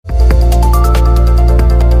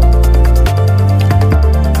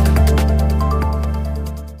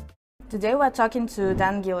Today we're talking to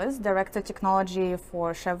Dan Gillis, Director Technology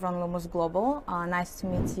for Chevron Lummus Global. Nice to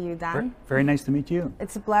meet you, Dan. Very nice to meet you.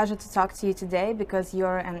 It's a pleasure to talk to you today because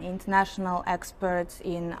you're an international expert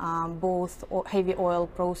in both heavy oil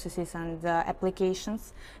processes and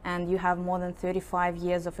applications, and you have more than 35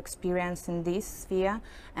 years of experience in this sphere.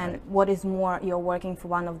 And Right. What is more, you're working for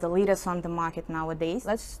one of the leaders on the market nowadays.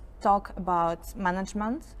 Let's talk about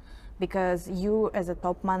management, because you as a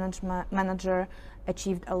top manager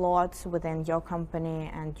achieved a lot within your company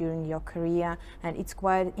and during your career, and it's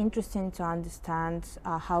quite interesting to understand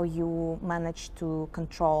how you manage to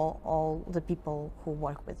control all the people who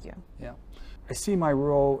work with you. Yeah, I see my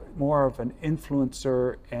role more of an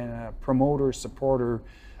influencer and a promoter, supporter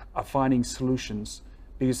of finding solutions,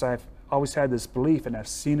 because I've always had this belief, and I've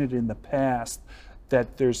seen it in the past,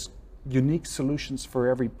 that there's unique solutions for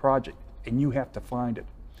every project, and you have to find it.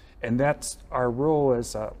 And that's our role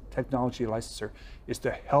as a technology licensor, is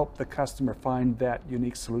to help the customer find that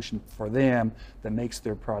unique solution for them that makes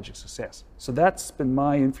their project a success. So that's been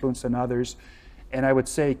my influence on others, and I would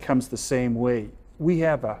say it comes the same way. We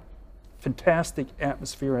have a fantastic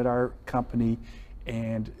atmosphere at our company,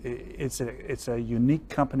 and it's a unique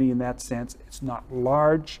company in that sense. It's not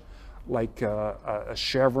large like a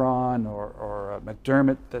Chevron or a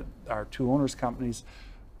McDermott, that are two owners' companies,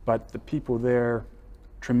 but the people there,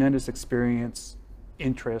 tremendous experience,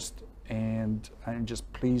 interest, and I'm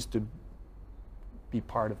just pleased to be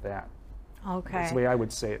part of that. Okay. That's the way I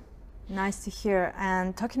would say it. Nice to hear.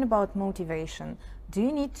 And talking about motivation, do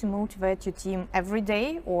you need to motivate your team every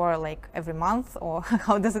day or like every month, or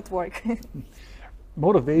how does it work?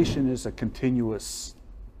 Motivation is a continuous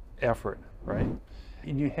effort, right?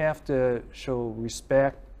 And you have to show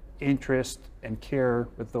respect, interest, and care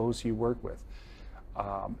with those you work with.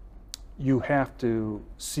 You have to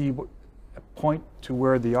see point to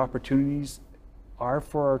where the opportunities are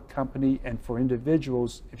for our company and for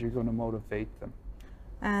individuals if you're going to motivate them.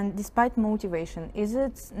 And despite motivation, is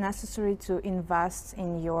it necessary to invest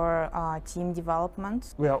in your team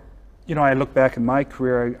development? Well, you know, I look back in my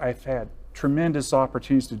career, I've had tremendous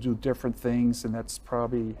opportunities to do different things, and that's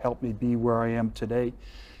probably helped me be where I am today.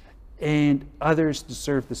 And others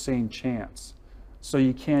deserve the same chance. So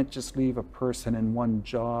you can't just leave a person in one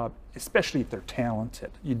job, especially if they're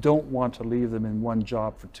talented. You don't want to leave them in one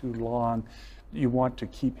job for too long. You want to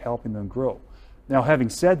keep helping them grow. Now, having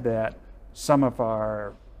said that, some of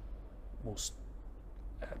our most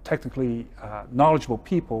technically knowledgeable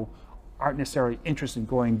people aren't necessarily interested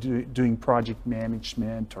in doing project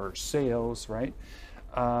management or sales, right?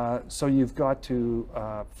 So you've got to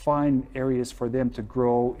find areas for them to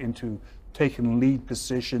grow into taking lead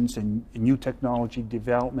positions in new technology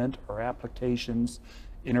development or applications,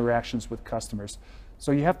 interactions with customers.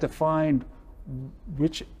 So you have to find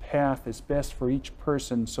which path is best for each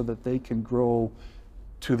person so that they can grow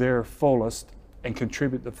to their fullest and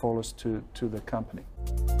contribute the fullest to the company.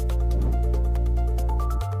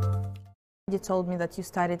 You told me that you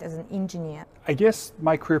started as an engineer. I guess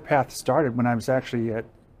my career path started when I was actually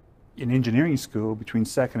in engineering school between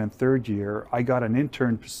second and third year. I got an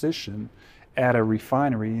intern position at a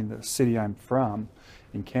refinery in the city I'm from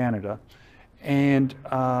in Canada. And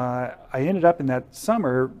I ended up in that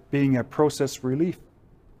summer being a process relief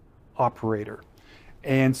operator.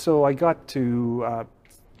 And so I got to,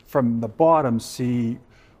 from the bottom, see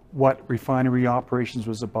what refinery operations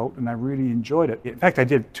was about, and I really enjoyed it. In fact, I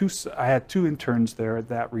had two interns there at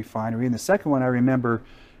that refinery, and the second one I remember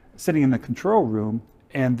sitting in the control room,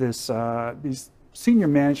 and these senior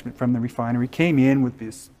management from the refinery came in with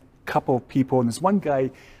this couple of people, and this one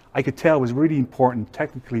guy I could tell was really important,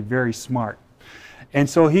 technically very smart. And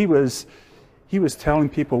so he was telling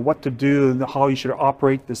people what to do and how you should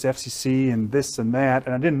operate this FCC and this and that,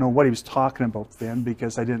 and I didn't know what he was talking about then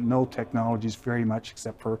because I didn't know technologies very much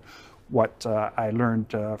except for what I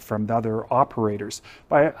learned from the other operators.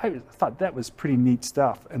 But I thought that was pretty neat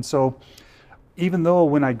stuff. And so even though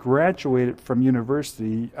when I graduated from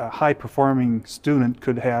university, a high-performing student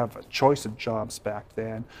could have a choice of jobs back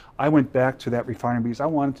then, I went back to that refinery because I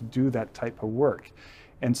wanted to do that type of work.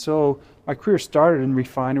 And so my career started in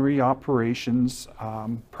refinery operations,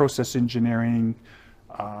 process engineering,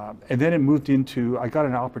 and then it moved into, I got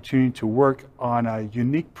an opportunity to work on a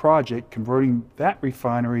unique project converting that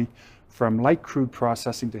refinery from light crude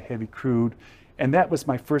processing to heavy crude. And that was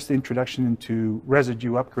my first introduction into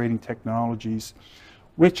residue upgrading technologies,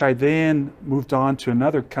 which I then moved on to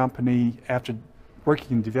another company after working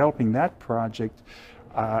and developing that project,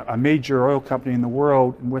 a major oil company in the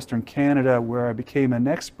world in Western Canada, where I became an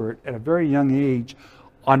expert at a very young age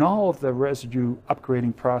on all of the residue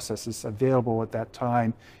upgrading processes available at that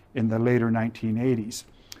time in the later 1980s.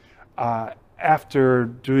 After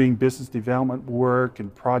doing business development work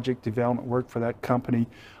and project development work for that company,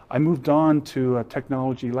 I moved on to a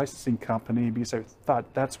technology licensing company because I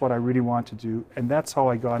thought that's what I really want to do. And that's how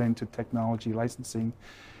I got into technology licensing,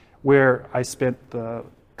 where I spent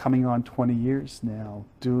coming on 20 years now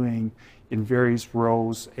doing in various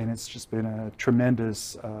roles. And it's just been a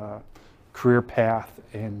tremendous career path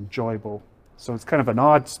and enjoyable. So it's kind of an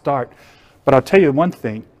odd start. But I'll tell you one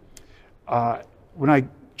thing. When I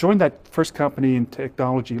joined that first company in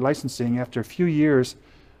technology licensing, after a few years,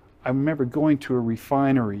 I remember going to a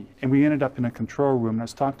refinery and we ended up in a control room and I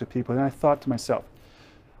was talking to people and I thought to myself,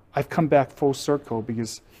 I've come back full circle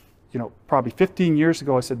because, you know, probably 15 years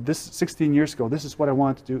ago, I said, 16 years ago, this is what I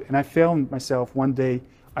want to do. And I found myself one day,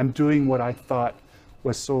 I'm doing what I thought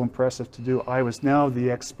was so impressive to do. I was now the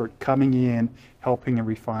expert coming in, helping a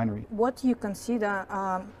refinery. What do you consider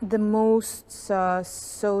the most,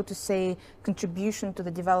 so to say, contribution to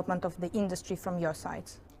the development of the industry from your side?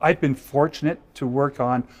 I've been fortunate to work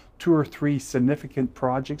on 2 or 3 significant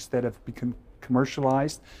projects that have become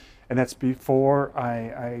commercialized, and that's before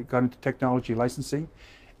I got into technology licensing.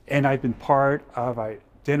 And I've been part of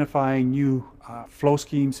identifying new flow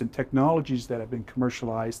schemes and technologies that have been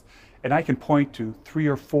commercialized. And I can point to 3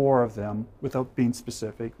 or 4 of them without being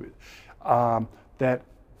specific, that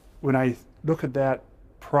when I look at that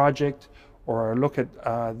project or look at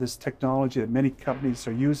this technology that many companies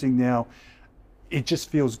are using now, it just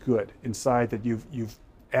feels good inside that you've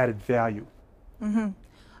added value. Mm-hmm.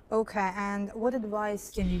 Okay, and what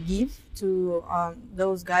advice can you give to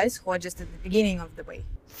those guys who are just at the beginning of the way?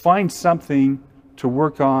 Find something to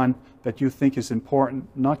work on that you think is important,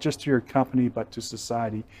 not just to your company, but to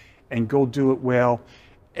society, and go do it well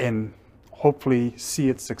and hopefully see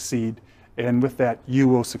it succeed. And with that, you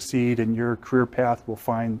will succeed and your career path will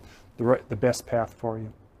find the best path for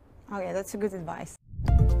you. Okay, that's a good advice.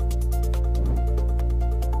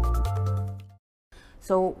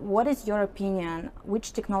 So what is your opinion?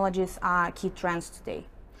 Which technologies are key trends today?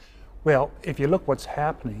 Well, if you look what's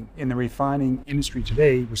happening in the refining industry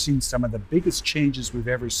today, we're seeing some of the biggest changes we've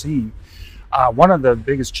ever seen. One of the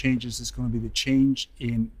biggest changes is going to be the change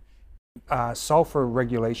in sulfur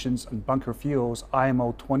regulations and bunker fuels,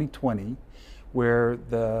 IMO 2020, where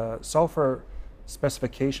the sulfur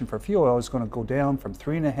specification for fuel oil is going to go down from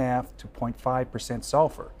 3.5% to 0.5%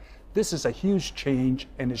 sulfur. This is a huge change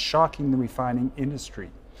and is shocking the refining industry.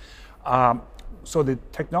 So the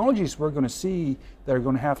technologies we're going to see that are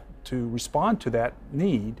going to have to respond to that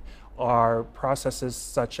need are processes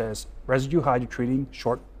such as residue hydrotreating,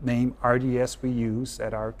 short name RDS we use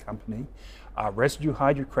at our company, residue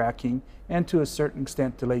hydrocracking, and to a certain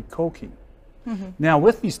extent delayed coking. Mm-hmm. Now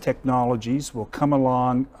with these technologies will come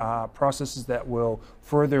along processes that will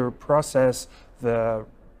further process the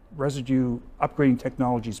residue upgrading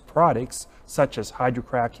technologies products such as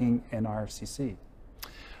hydrocracking and RFCC.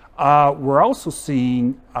 We're also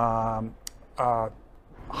seeing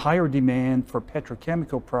higher demand for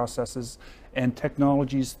petrochemical processes and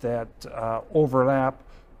technologies that overlap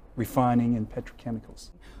refining and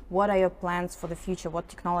petrochemicals. What are your plans for the future? What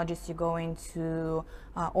technologies are you going to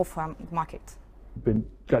offer the market? We've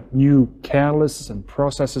got new catalysts and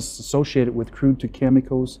processes associated with crude to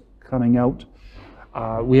chemicals coming out.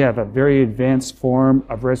 We have a very advanced form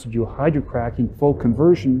of residue hydrocracking, full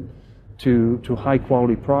conversion to high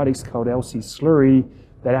quality products called LC slurry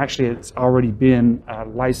that actually it's already been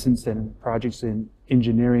licensed in projects in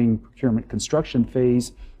engineering, procurement, construction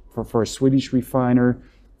phase for a Swedish refiner.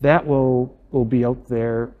 That will be out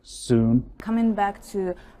there soon. Coming back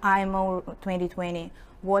to IMO 2020,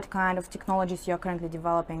 what kind of technologies you're currently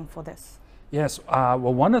developing for this? Yes,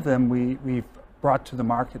 well, one of them we've brought to the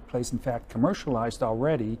marketplace, in fact commercialized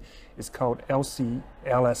already, is called LC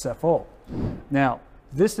LSFO. Now,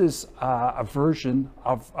 this is a version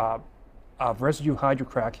of residue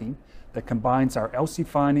hydrocracking that combines our LC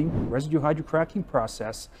fining, residue hydrocracking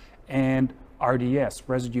process, and RDS,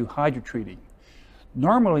 residue hydrotreating.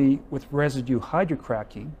 Normally, with residue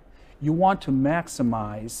hydrocracking, you want to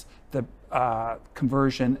maximize the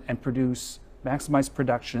conversion and maximize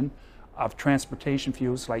production of transportation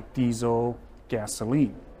fuels like diesel,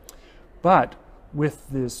 gasoline. But with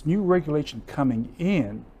this new regulation coming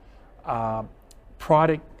in,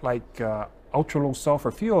 product like ultra-low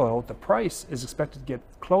sulfur fuel oil, the price is expected to get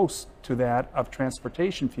close to that of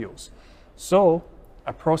transportation fuels. So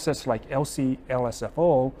a process like LC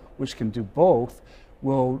LSFO, which can do both,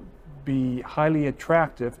 will be highly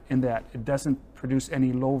attractive in that it doesn't produce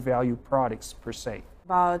any low-value products per se.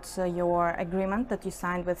 About your agreement that you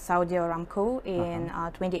signed with Saudi Aramco in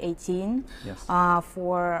 2018 Yes.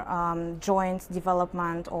 for joint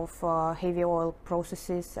development of heavy oil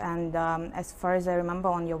processes. And as far as I remember,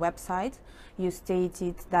 on your website, you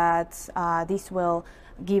stated that this will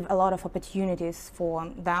give a lot of opportunities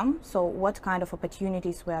for them. So what kind of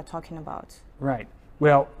opportunities we are talking about? Right.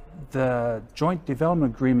 Well, the joint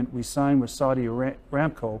development agreement we signed with Saudi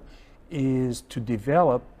Aramco is to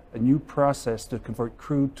develop a new process to convert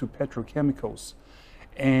crude to petrochemicals.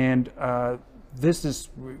 And this is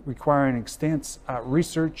requiring extensive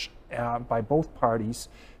research by both parties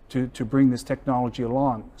to bring this technology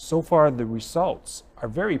along. So far, the results are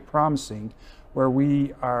very promising, where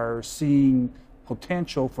we are seeing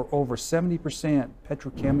potential for over 70%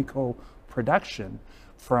 petrochemical production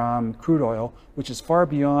from crude oil, which is far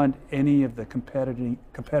beyond any of the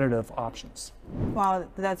competitive options. Wow,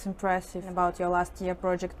 that's impressive. About your last year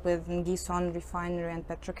project with Gison Refinery and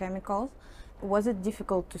Petrochemicals, was it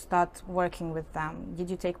difficult to start working with them?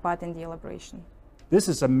 Did you take part in the elaboration? This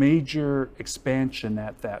is a major expansion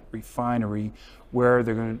at that refinery, where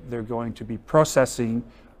they're going to be processing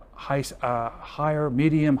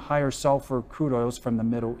higher sulfur crude oils from the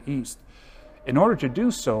Middle East. In order to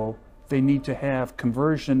do so, they need to have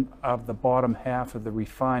conversion of the bottom half of the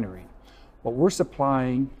refinery. What we're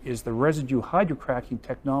supplying is the residue hydrocracking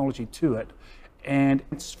technology to it, and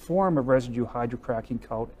its form of residue hydrocracking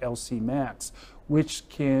called LC-Max, which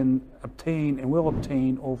can obtain and will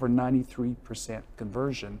obtain over 93%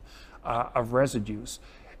 conversion of residues.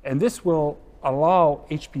 And this will allow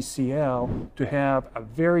HPCL to have a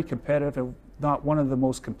very competitive, not one of the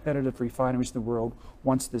most competitive refineries in the world,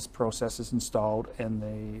 once this process is installed and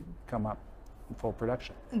they come up in full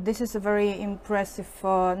production. This is a very impressive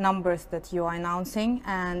numbers that you are announcing.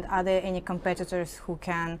 And are there any competitors who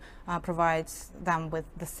can provide them with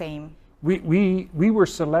the same? We were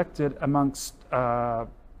selected amongst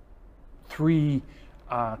three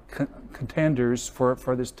contenders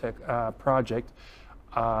for this project.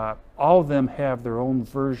 All of them have their own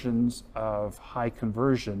versions of high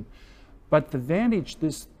conversion, but the advantage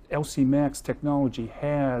this LC-Max technology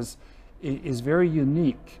has is very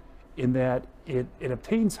unique in that it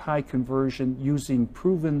obtains high conversion using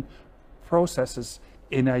proven processes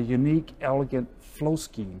in a unique, elegant flow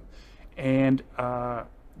scheme. And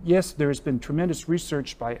yes, there's been tremendous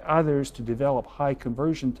research by others to develop high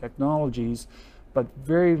conversion technologies, but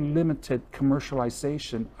very limited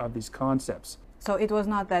commercialization of these concepts. So it was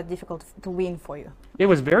not that difficult to win for you? It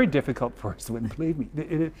was very difficult for us to win, believe me.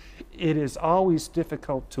 It is always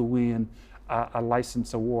difficult to win a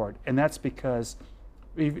license award, and that's because,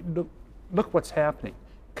 look what's happening.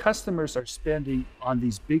 Customers are spending on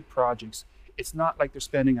these big projects. It's not like they're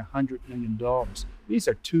spending $100 million. These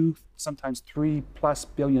are $2, sometimes $3+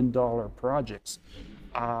 billion projects,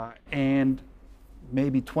 and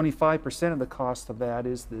maybe 25% of the cost of that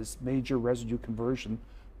is this major residue conversion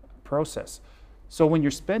process. So when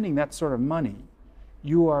you're spending that sort of money,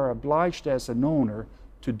 you are obliged as an owner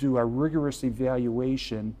to do a rigorous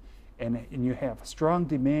evaluation, and you have strong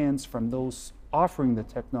demands from those offering the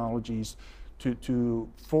technologies to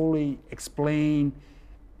fully explain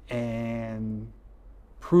and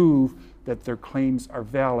prove that their claims are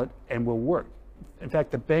valid and will work. In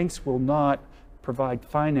fact, the banks will not provide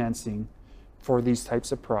financing for these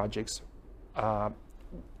types of projects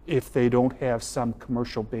if they don't have some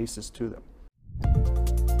commercial basis to them.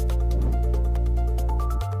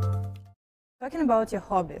 Talking about your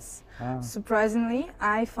hobbies, surprisingly,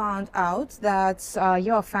 I found out that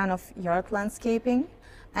you're a fan of yard landscaping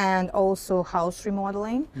and also house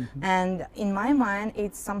remodeling. And in my mind,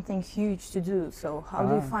 it's something huge to do. So how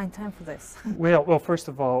do you find time for this? Well, first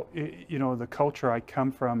of all, you know, the culture I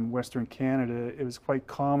come from, Western Canada, it was quite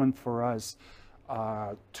common for us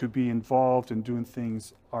to be involved in doing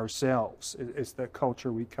things ourselves. It's the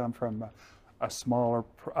culture we come from. A smaller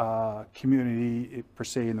community per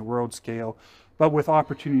se in the world scale, but with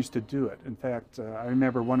opportunities to do it. In fact, I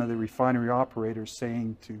remember one of the refinery operators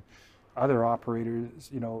saying to other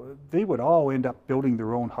operators, you know, they would all end up building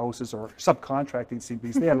their own houses or subcontracting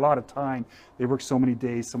CBs. They had a lot of time. They worked so many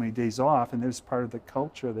days off, and it was part of the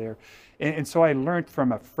culture there. And so I learned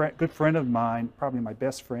from a good friend of mine, probably my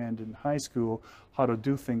best friend in high school, how to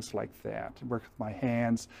do things like that, work with my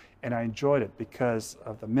hands, and I enjoyed it because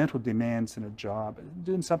of the mental demands in a job.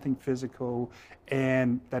 Doing something physical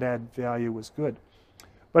and that added value was good.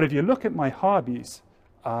 But if you look at my hobbies,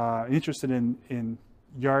 interested in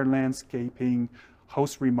yard landscaping,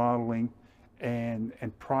 house remodeling, and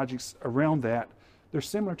projects around that, they're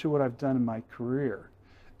similar to what I've done in my career.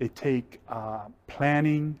 They take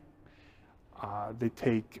planning, They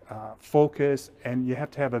take focus, and you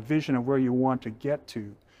have to have a vision of where you want to get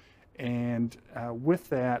to. And with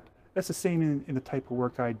that, that's the same in the type of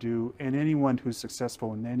work I do, and anyone who's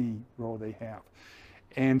successful in any role they have.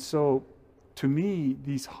 And so, to me,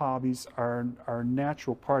 these hobbies are a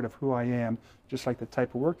natural part of who I am, just like the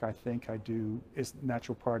type of work I think I do is a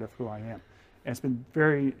natural part of who I am. And it's been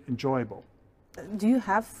very enjoyable. Do you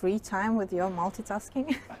have free time with your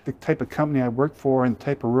multitasking? The type of company I work for and the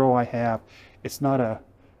type of role I have, it's not a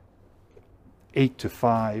 8 to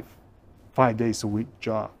 5, 5 days a week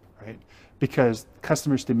job, right? Because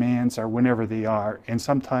customers' demands are whenever they are, and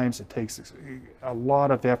sometimes it takes a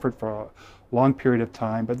lot of effort for a long period of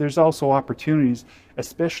time, but there's also opportunities,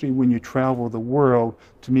 especially when you travel the world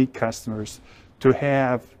to meet customers, to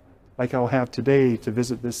have, like I'll have today, to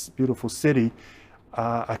visit this beautiful city,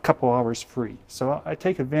 a couple hours free. So I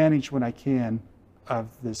take advantage when I can of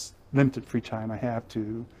this limited free time I have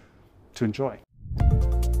to enjoy.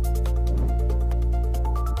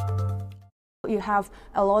 You have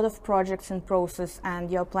a lot of projects in process, and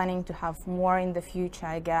you're planning to have more in the future,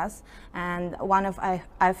 I guess. And one of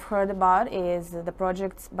I've heard about is the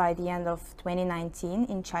projects by the end of 2019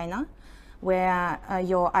 in China, where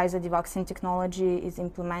your ISO-dewaxing technology is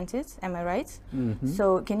implemented. Am I right? Mm-hmm.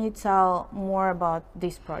 So can you tell more about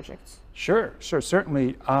these projects? Sure,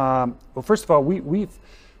 certainly. Well, first of all,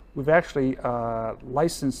 we've actually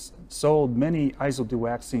licensed, sold many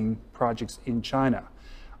ISO-dewaxing projects in China.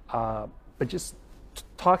 But just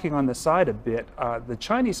talking on the side a bit, the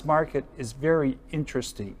Chinese market is very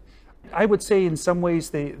interesting. I would say in some ways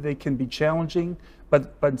they can be challenging,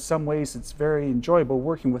 but in some ways it's very enjoyable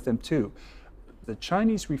working with them too. The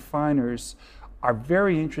Chinese refiners are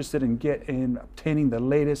very interested in obtaining the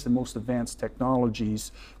latest and most advanced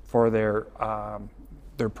technologies for their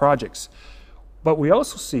projects. What we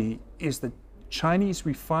also see is that Chinese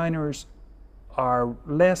refiners are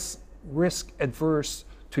less risk adverse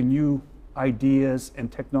to new ideas and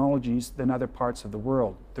technologies than other parts of the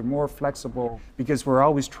world. They're more flexible because we're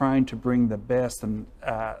always trying to bring the best and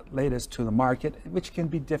latest to the market, which can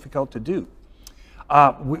be difficult to do.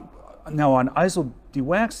 Now on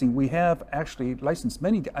ISO-dewaxing, we have actually licensed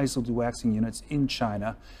many ISO-dewaxing units in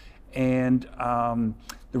China, and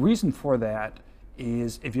the reason for that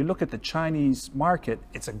is if you look at the Chinese market,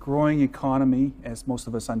 it's a growing economy, as most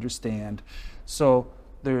of us understand. So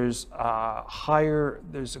there's a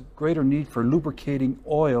greater need for lubricating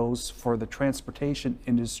oils for the transportation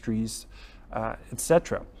industries,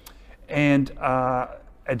 etc. And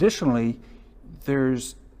additionally,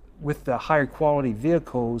 with the higher quality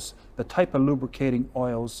vehicles, the type of lubricating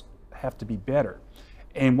oils have to be better.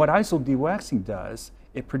 And what ISO-dewaxing does,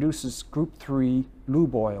 it produces Group 3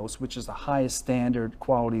 lube oils, which is the highest standard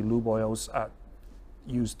quality lube oils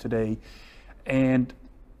used today. And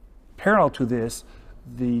parallel to this,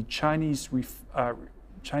 the Chinese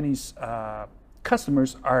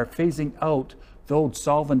customers are phasing out the old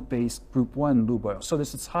solvent-based Group 1 lube oils. So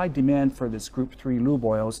there's this high demand for this Group 3 lube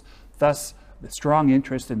oils, thus the strong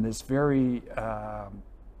interest in this very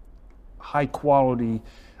high-quality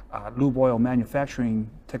lube oil manufacturing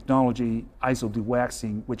technology,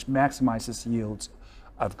 ISO-dewaxing, which maximizes yields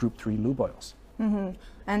of Group 3 lube oils. Mm-hmm.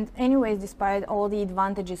 And anyways, despite all the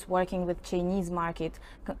advantages working with Chinese market,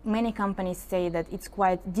 many companies say that it's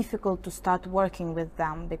quite difficult to start working with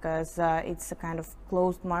them because it's a kind of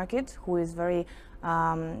closed market who is very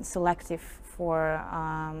selective for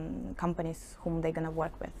companies whom they're going to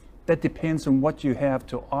work with. That depends on what you have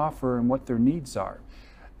to offer and what their needs are.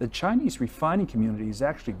 The Chinese refining community is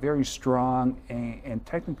actually very strong and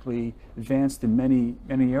technically advanced in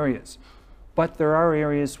many areas. But there are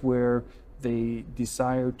areas where they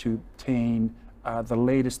desire to obtain the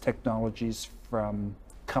latest technologies from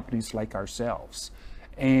companies like ourselves.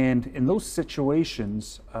 And in those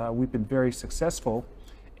situations, we've been very successful.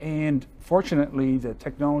 And fortunately, the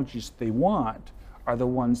technologies they want are the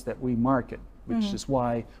ones that we market, which is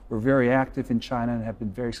why we're very active in China and have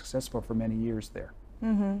been very successful for many years there.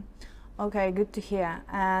 Mm-hmm. Okay, good to hear.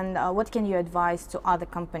 And what can you advise to other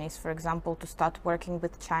companies, for example, to start working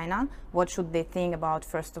with China? What should they think about,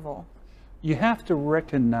 first of all? You have to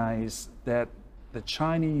recognize that the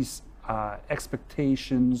Chinese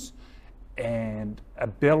expectations and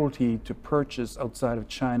ability to purchase outside of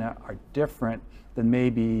China are different than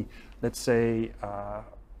maybe, let's say,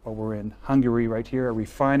 well, we're in Hungary right here, a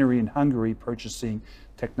refinery in Hungary purchasing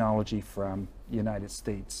technology from the United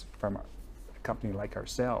States, from a company like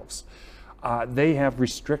ourselves. They have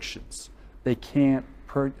restrictions. They can't,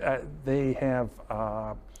 they have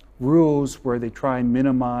rules where they try and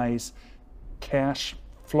minimize cash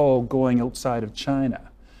flow going outside of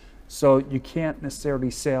China. So you can't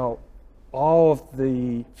necessarily sell all of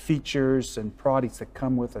the features and products that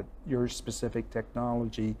come with your specific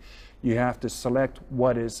technology. You have to select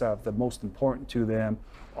what is the most important to them,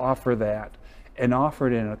 offer that, and offer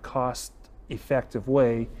it in a cost-effective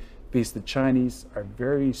way, because the Chinese are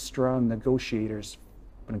very strong negotiators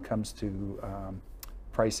when it comes to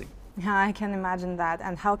pricing. Yeah, I can imagine that.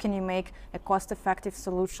 And how can you make a cost-effective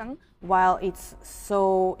solution while it's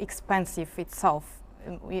so expensive itself?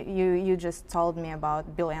 You just told me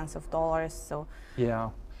about billions of dollars, so. Yeah,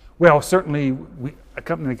 well, certainly a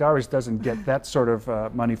company like ours doesn't get that sort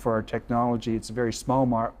of money for our technology. It's a very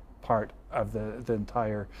small part of the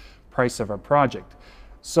entire price of our project.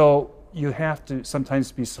 So you have to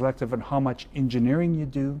sometimes be selective on how much engineering you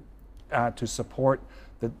do to support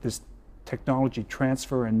this technology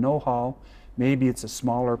transfer and know-how. Maybe it's a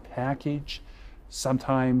smaller package.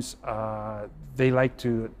 Sometimes they like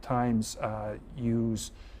to at times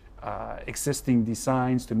use existing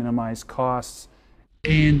designs to minimize costs,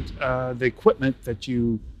 and the equipment that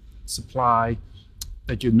you supply,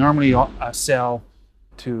 that you normally sell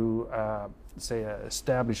to say an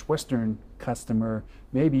established Western customer,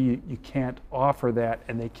 maybe you can't offer that,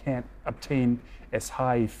 and they can't obtain as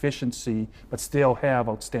high efficiency, but still have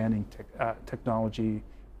outstanding technology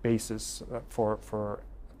basis for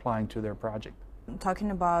applying to their project.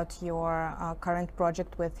 Talking about your current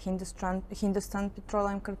project with Hindustan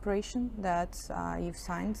Petroleum Corporation that you've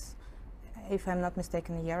signed, if I'm not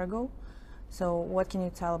mistaken, a year ago. So what can you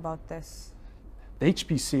tell about this? The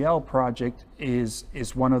HPCL project is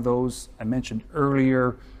one of those I mentioned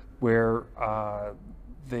earlier, where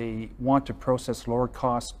they want to process lower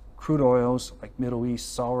cost crude oils like Middle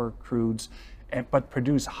East sour crudes, but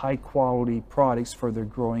produce high quality products for their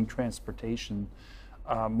growing transportation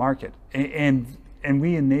market. And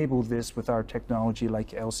we enable this with our technology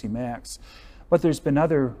like LC-Max. But there's been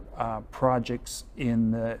other projects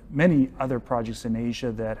many other projects in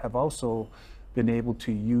Asia that have also been able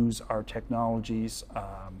to use our technologies.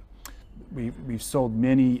 We've sold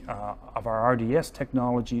many of our RDS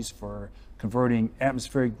technologies for converting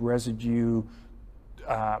atmospheric residue,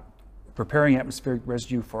 preparing atmospheric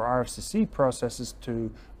residue for RFCC processes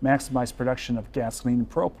to maximize production of gasoline and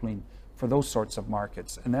propylene for those sorts of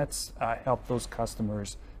markets. And that's helped those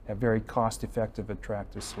customers have very cost-effective,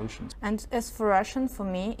 attractive solutions. And as for Russian, for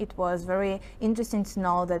me, it was very interesting to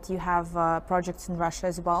know that you have projects in Russia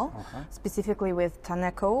as well, specifically with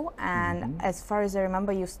Tenneco. And as far as I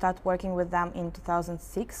remember, you started working with them in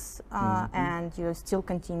 2006, and you're still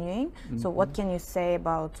continuing. So what can you say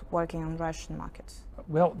about working on Russian markets?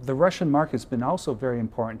 Well, the Russian market's been also very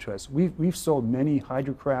important to us. We've sold many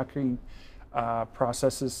hydrocracking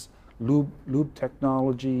processes, lube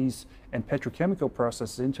technologies, and petrochemical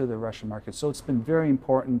processes into the Russian market. So it's been very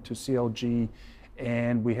important to CLG,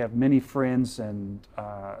 and we have many friends and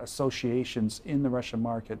associations in the Russian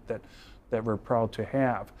market that we're proud to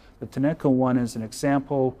have. The Tenneco one is an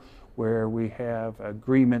example where we have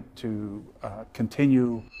agreement to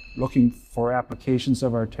continue looking for applications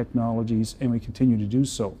of our technologies, and we continue to do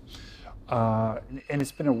so. And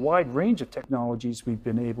it's been a wide range of technologies we've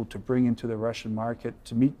been able to bring into the Russian market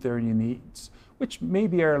to meet their needs, which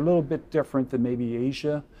maybe are a little bit different than maybe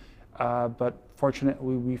Asia, but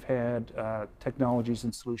fortunately we've had technologies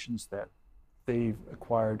and solutions that they've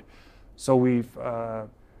acquired. So we've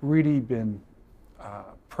really been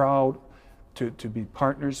proud to be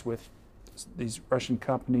partners with these Russian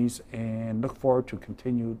companies and look forward to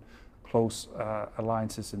continued close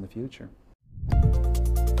alliances in the future.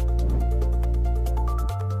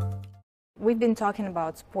 We've been talking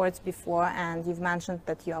about sports before, and you've mentioned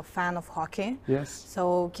that you're a fan of hockey. Yes.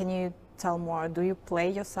 So can you tell more? Do you play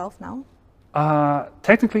yourself now?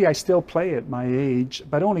 Technically, I still play at my age,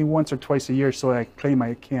 but only once or twice a year, so I claim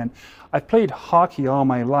I can. I've played hockey all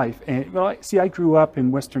my life, and well, see, I grew up in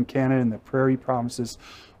Western Canada in the prairie provinces,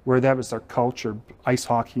 where that was our culture, ice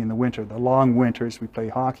hockey in the winter. The long winters, we play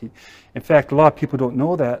hockey. In fact, a lot of people don't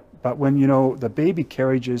know that, but when, you know, the baby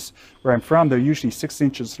carriages where I'm from, they're usually 6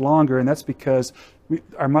 inches longer, and that's because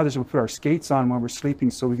our mothers would put our skates on when we're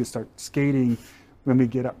sleeping so we could start skating when we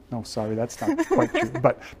get up. No, sorry, that's not quite true,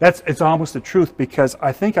 but it's almost the truth, because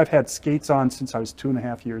I think I've had skates on since I was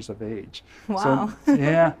 2.5 years of age. Wow. So,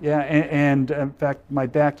 yeah, and in fact, my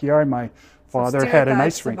backyard, my father had an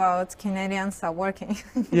ice rink. About Canadians are working.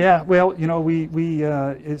 Yeah, well, you know,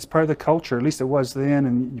 it's part of the culture. At least it was then.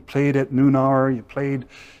 And you played at noon hour. You played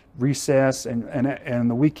recess,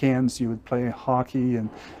 and the weekends you would play hockey, and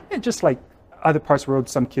just like other parts of the world,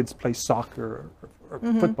 some kids play soccer or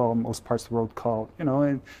football. In most parts of the world call it, you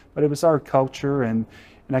know. But it was our culture, and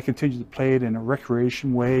I continue to play it in a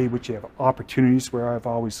recreation way, which you have opportunities where I've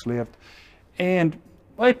always lived, and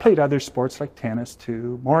Well, I played other sports like tennis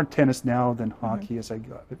too. More tennis now than hockey as I've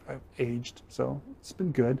aged. So it's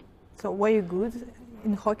been good. So were you good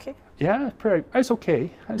in hockey? Yeah, I was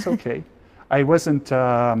okay. I was okay. I wasn't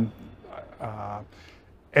an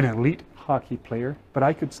elite hockey player, but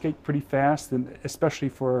I could skate pretty fast, and especially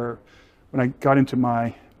for when I got into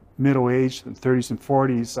my middle age, in 30s and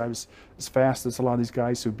 40s, I was as fast as a lot of these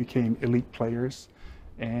guys who became elite players,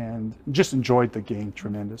 and just enjoyed the game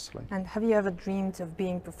tremendously. And have you ever dreamed of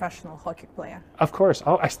being a professional hockey player? Of course,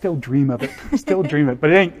 I still dream of it. Still dream of it,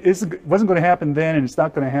 but it wasn't going to happen then, and it's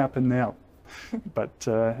not going to happen now. But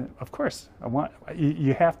of course,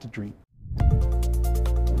 you have to dream.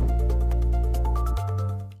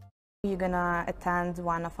 You're gonna attend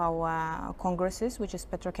one of our congresses, which is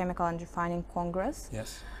Petrochemical and Refining Congress.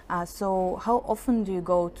 Yes. So how often do you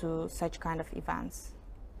go to such kind of events?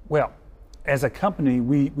 Well, as a company,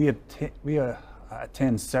 we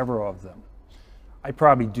attend several of them. I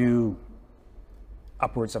probably do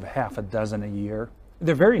upwards of half a dozen a year.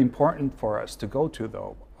 They're very important for us to go to,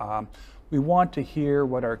 though. We want to hear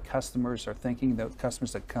what our customers are thinking, the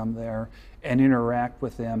customers that come there, and interact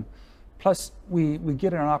with them. Plus, we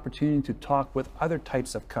get an opportunity to talk with other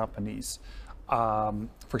types of companies. For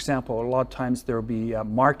example, a lot of times there will be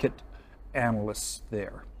market analysts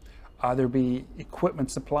there. There'll be equipment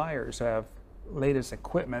suppliers who have latest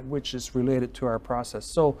equipment which is related to our process.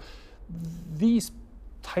 So these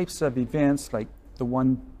types of events, like the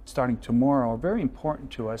one starting tomorrow, are very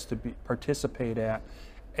important to us to participate at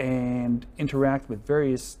and interact with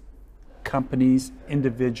various companies,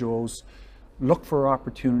 individuals, look for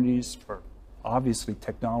opportunities for obviously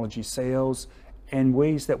technology sales and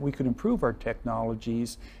ways that we could improve our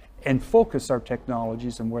technologies and focus our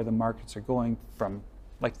technologies and where the markets are going from,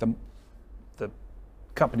 like the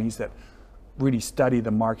companies that really study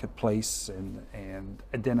the marketplace and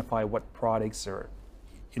identify what products are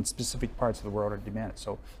in specific parts of the world are demanded.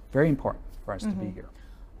 So very important for us to be here.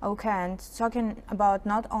 Okay, and talking about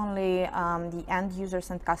not only the end users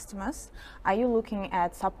and customers, are you looking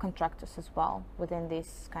at subcontractors as well within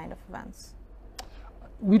these kind of events?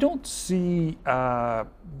 We don't see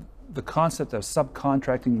the concept of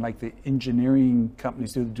subcontracting like the engineering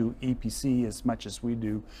companies do EPC as much as we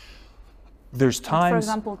do. There's times, for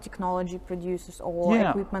example, technology producers or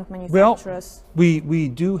equipment Well, manufacturers. we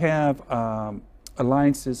do have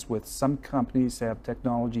alliances with some companies that have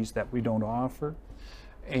technologies that we don't offer.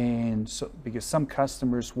 And so, because some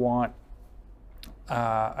customers want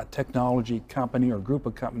a technology company or group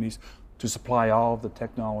of companies to supply all of the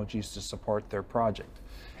technologies to support their project.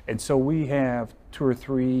 And so we have 2 or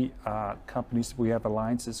 3 companies we have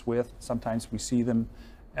alliances with. Sometimes we see them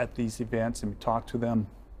at these events and we talk to them.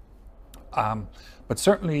 But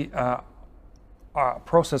certainly a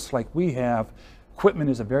process like we have, equipment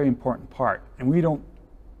is a very important part. And we don't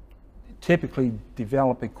typically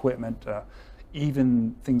develop equipment,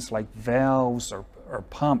 even things like valves or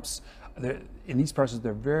pumps. In these processes,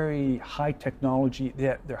 they're very high technology.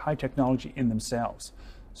 They're high technology in themselves.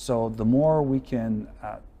 So the more we can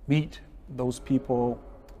meet those people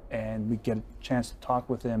and we get a chance to talk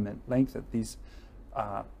with them at length at these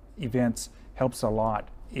events, helps a lot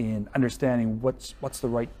in understanding what's the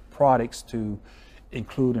right products to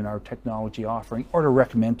include in our technology offering or to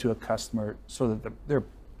recommend to a customer so that their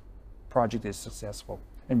project is successful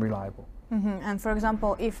and reliable. And for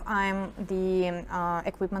example, if I'm the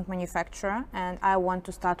equipment manufacturer and I want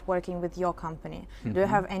to start working with your company, do you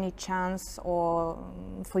have any chance or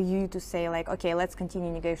for you to say like, okay, let's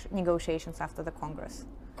continue negotiations after the Congress?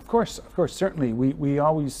 Of course, certainly. We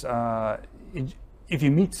always, if you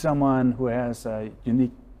meet someone who has a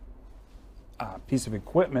unique piece of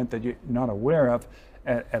equipment that you're not aware of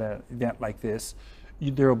at an event like this,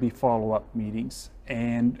 there will be follow-up meetings,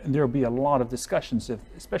 and there will be a lot of discussions,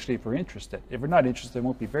 especially if we're interested. If we're not interested, there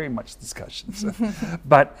won't be very much discussions.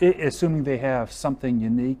 But assuming they have something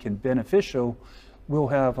unique and beneficial, we'll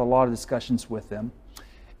have a lot of discussions with them.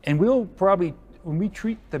 And we'll probably, when we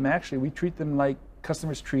treat them, actually, we treat them like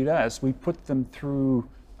customers treat us. We put them through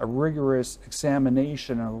a rigorous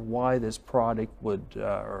examination of why this product would,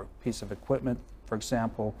 or a piece of equipment, for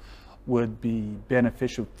example, would be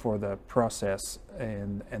beneficial for the process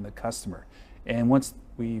and the customer. And once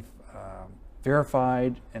we've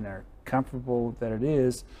verified and are comfortable that it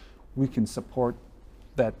is, we can support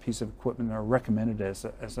that piece of equipment or recommend it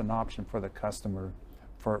as an option for the customer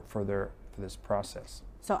for this process.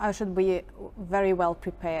 So I should be very well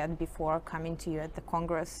prepared before coming to you at the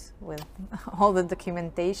Congress with all the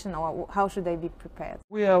documentation, or how should I be prepared?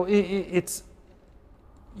 Well, it's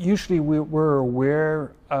Usually we're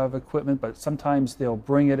aware of equipment, but sometimes they'll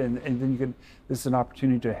bring it and then this is an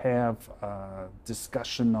opportunity to have a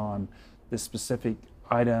discussion on this specific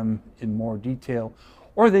item in more detail.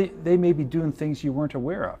 Or they may be doing things you weren't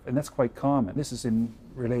aware of, and that's quite common. This is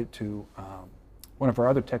related to one of our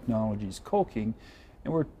other technologies, coking,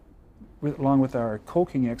 and along with our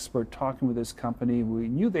coking expert talking with this company. We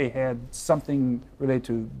knew they had something related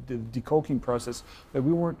to the decoking process, but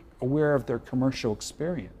we weren't aware of their commercial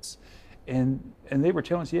experience. And they were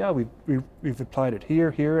telling us, yeah, we've applied it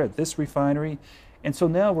here at this refinery, and so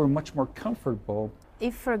now we're much more comfortable.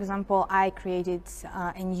 If, for example, I created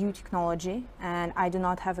a new technology and I do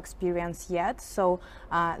not have experience yet, so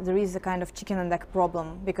there is a kind of chicken and egg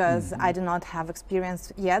problem, because I do not have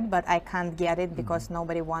experience yet, but I can't get it because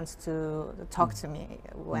nobody wants to talk to me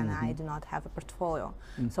when I do not have a portfolio.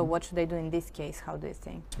 So what should I do in this case? How do you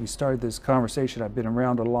think? We started this conversation. I've been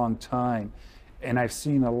around a long time, and I've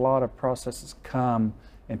seen a lot of processes come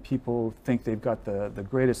and people think they've got the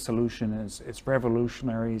greatest solution, it's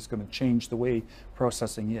revolutionary, it's going to change the way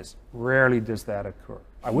processing is. Rarely does that occur.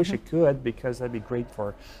 I wish it could, because that'd be great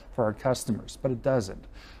for our customers, but it doesn't.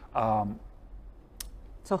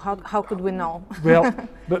 So how could we know? Well,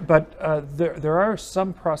 but there are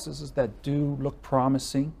some processes that do look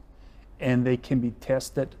promising, and they can be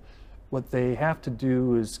tested. What they have to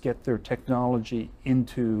do is get their technology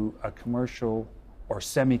into a commercial or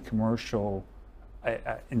semi-commercial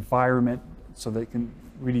environment, so they can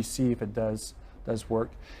really see if it does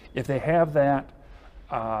work. If they have that,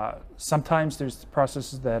 sometimes there's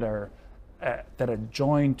processes that are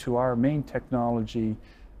joined to our main technology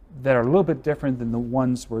that are a little bit different than the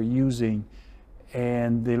ones we're using,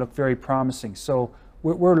 and they look very promising. So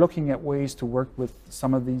we're looking at ways to work with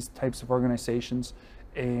some of these types of organizations,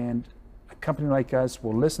 and a company like us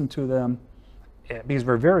will listen to them because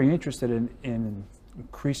we're very interested in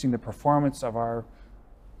increasing the performance of our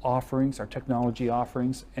offerings, our technology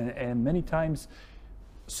offerings, and many times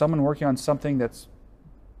someone working on something that's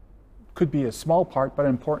could be a small part but an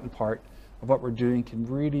important part of what we're doing can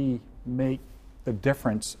really make the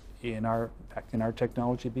difference in our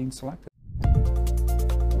technology being selected.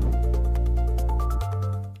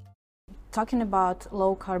 Talking about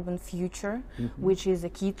low carbon future, which is a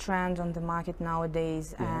key trend on the market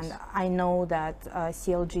nowadays, and I know that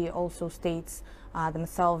CLG also states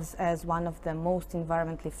themselves as one of the most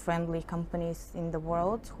environmentally friendly companies in the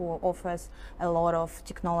world, who offers a lot of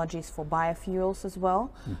technologies for biofuels as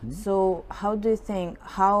well. So how do you think,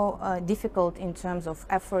 how difficult in terms of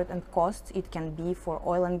effort and cost it can be for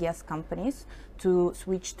oil and gas companies to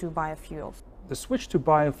switch to biofuels? The switch to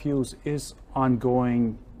biofuels is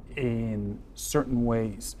ongoing in certain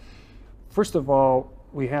ways. First of all,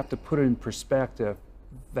 we have to put it in perspective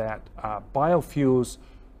that biofuels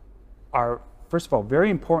are, first of all, very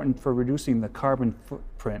important for reducing the carbon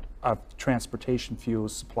footprint of transportation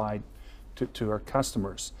fuels supplied to our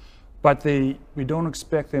customers. But we don't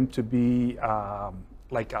expect them to be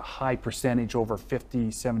like a high percentage, over 50,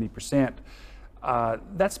 70%.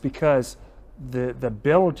 That's because the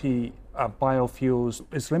ability of biofuels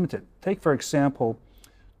is limited. Take, for example,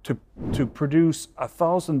 to produce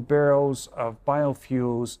 1,000 barrels of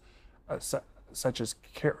biofuels, such as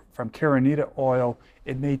from Carinita oil,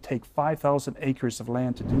 it may take 5,000 acres of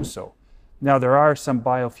land to do so. Now, there are some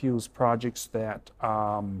biofuels projects that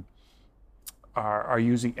are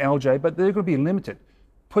using algae, but they're going to be limited.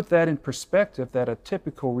 Put that in perspective, that a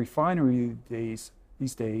typical refinery these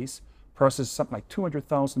days processes something like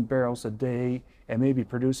 200,000 barrels a day and maybe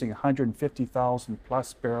producing 150,000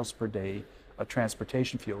 plus barrels per day of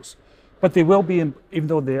transportation fuels. But they will be, even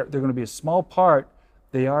though they're going to be a small part,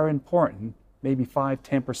 they are important, maybe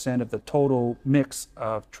 5–10% of the total mix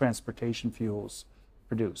of transportation fuels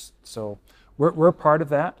produced. So we're part of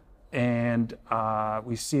that, and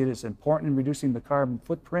we see it as important in reducing the carbon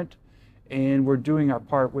footprint, and we're doing our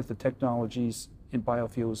part with the technologies in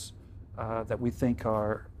biofuels that we think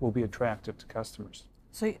will be attractive to customers.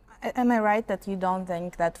 So am I right that you don't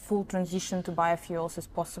think that full transition to biofuels is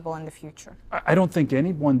possible in the future? I don't think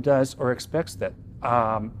anyone does or expects that,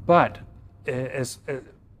 but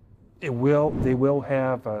they will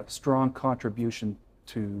have a strong contribution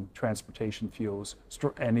to transportation fuels,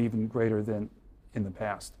 and even greater than in the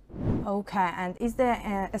past. Okay, and is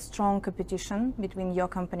there a strong competition between your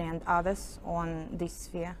company and others on this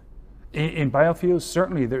sphere? In biofuels,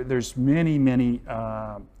 certainly there's many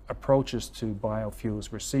approaches to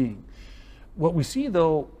biofuels we're seeing. What we see,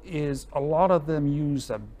 though, is a lot of them use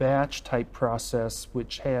a batch type process,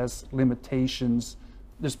 which has limitations.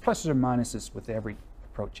 There's pluses or minuses with every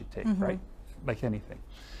approach you take, right? Like anything.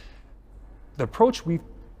 The approach we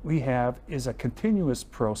we have is a continuous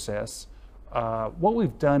process. What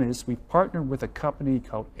we've done is we've partnered with a company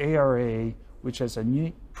called ARA, which has a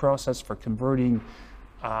unique process for converting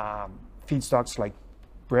feedstocks like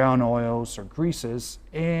brown oils or greases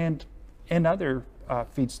and other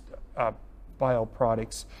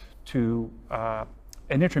bioproducts to an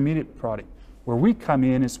intermediate product. Where we come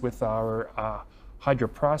in is with our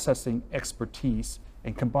hydroprocessing expertise,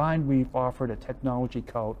 and combined we've offered a technology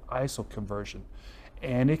called isoconversion,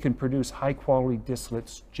 and it can produce high quality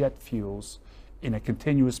distillates, jet fuels, in a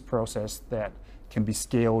continuous process that can be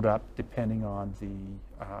scaled up depending on the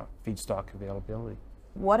feedstock availability.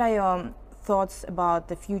 What are your thoughts about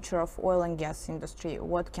the future of oil and gas industry?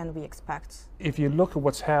 What can we expect? If you look at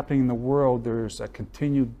what's happening in the world, there's a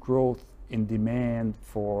continued growth in demand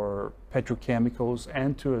for petrochemicals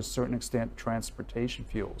and to a certain extent transportation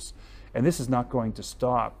fuels. And this is not going to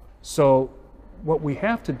stop. So what we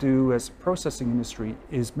have to do as a processing industry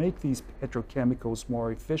is make these petrochemicals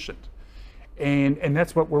more efficient. And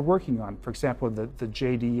that's what we're working on. For example, the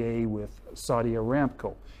JDA with Saudi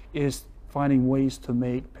Aramco is finding ways to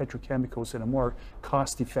make petrochemicals in a more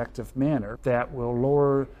cost-effective manner that will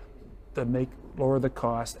lower the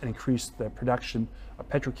cost and increase the production of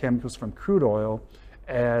petrochemicals from crude oil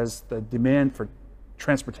as the demand for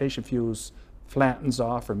transportation fuels flattens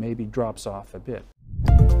off or maybe drops off a bit.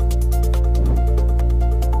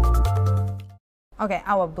 Okay,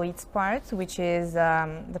 our Blitz part, which is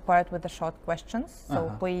the part with the short questions.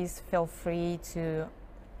 So please feel free to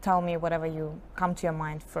tell me whatever you come to your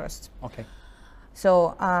mind first. Okay.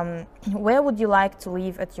 So where would you like to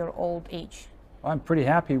live at your old age? Well, I'm pretty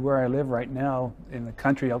happy where I live right now in the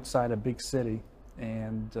country outside a big city,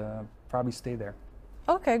 and probably stay there.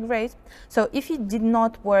 Okay, great. So if you did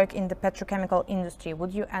not work in the petrochemical industry,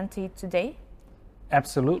 would you enter it today?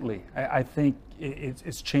 Absolutely. I think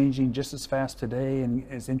it's changing just as fast today and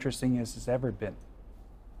as interesting as it's ever been.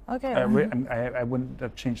 Okay. I wouldn't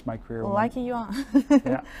have changed my career. Lucky you are.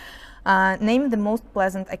 Yeah. Name the most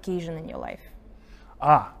pleasant occasion in your life.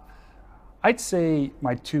 I'd say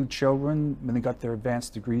my two children, when they got their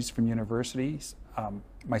advanced degrees from universities.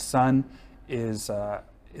 My son is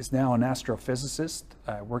now an astrophysicist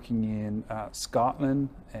working in Scotland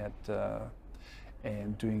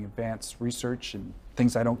and doing advanced research and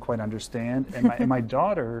things I don't quite understand. And my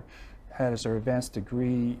daughter has her advanced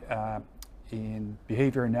degree in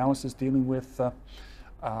behavior analysis dealing with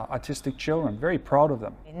autistic children. I'm very proud of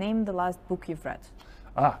them. Name the last book you've read.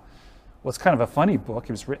 Well, it's kind of a funny book.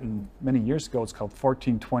 It was written many years ago. It's called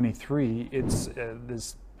 1423. It's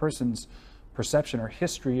this person's perception or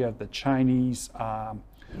history of the Chinese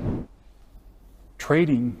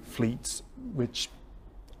trading fleets, which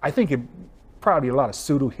I think probably a lot of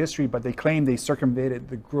pseudo history, but they claim they circumvented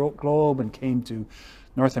the globe and came to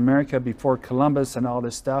North America before Columbus and all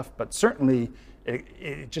this stuff. But certainly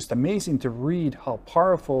it's just amazing to read how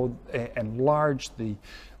powerful and large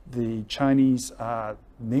the Chinese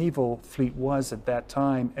naval fleet was at that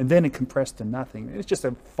time, and then it compressed to nothing. It's just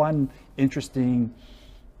a fun, interesting,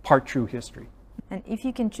 part true history. And if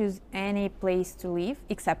you can choose any place to live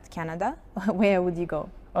except Canada, where would you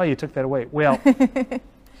go? Oh, you took that away. Well,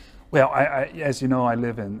 as you know, I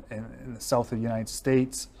live in the south of the United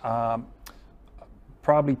States.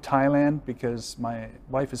 Probably Thailand, because my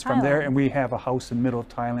wife is from there, and we have a house in the middle of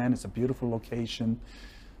Thailand. It's a beautiful location,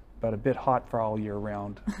 but a bit hot for all year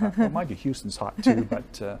round. Well, mind you, Houston's hot too,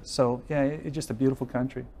 but so yeah, it's just a beautiful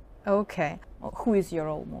country. Okay. Well, who is your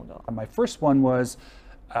role model? My first one was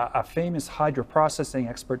a famous hydroprocessing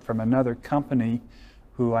expert from another company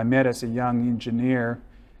who I met as a young engineer.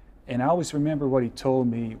 And I always remember what he told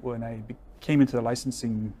me when I came into the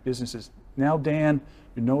licensing businesses. Now, Dan,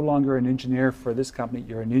 you're no longer an engineer for this company,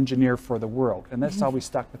 you're an engineer for the world. And that's always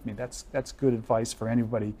stuck with me. That's good advice for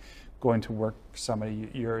anybody going to work for somebody.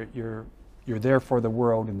 You're there for the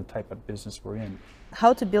world in the type of business we're in.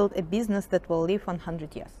 How to build a business that will live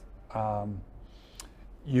 100 years?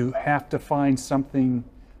 You have to find something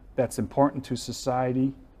that's important to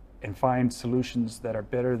society and find solutions that are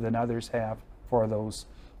better than others have for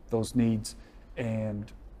those needs,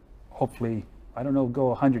 and hopefully, I don't know, go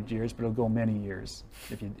 100 years, but it'll go many years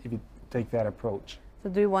if you take that approach. So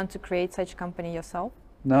do you want to create such a company yourself?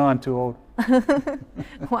 No, I'm too old.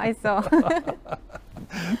 Why so?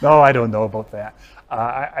 No, I don't know about that.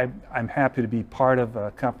 I'm happy to be part of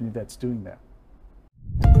a company that's doing that.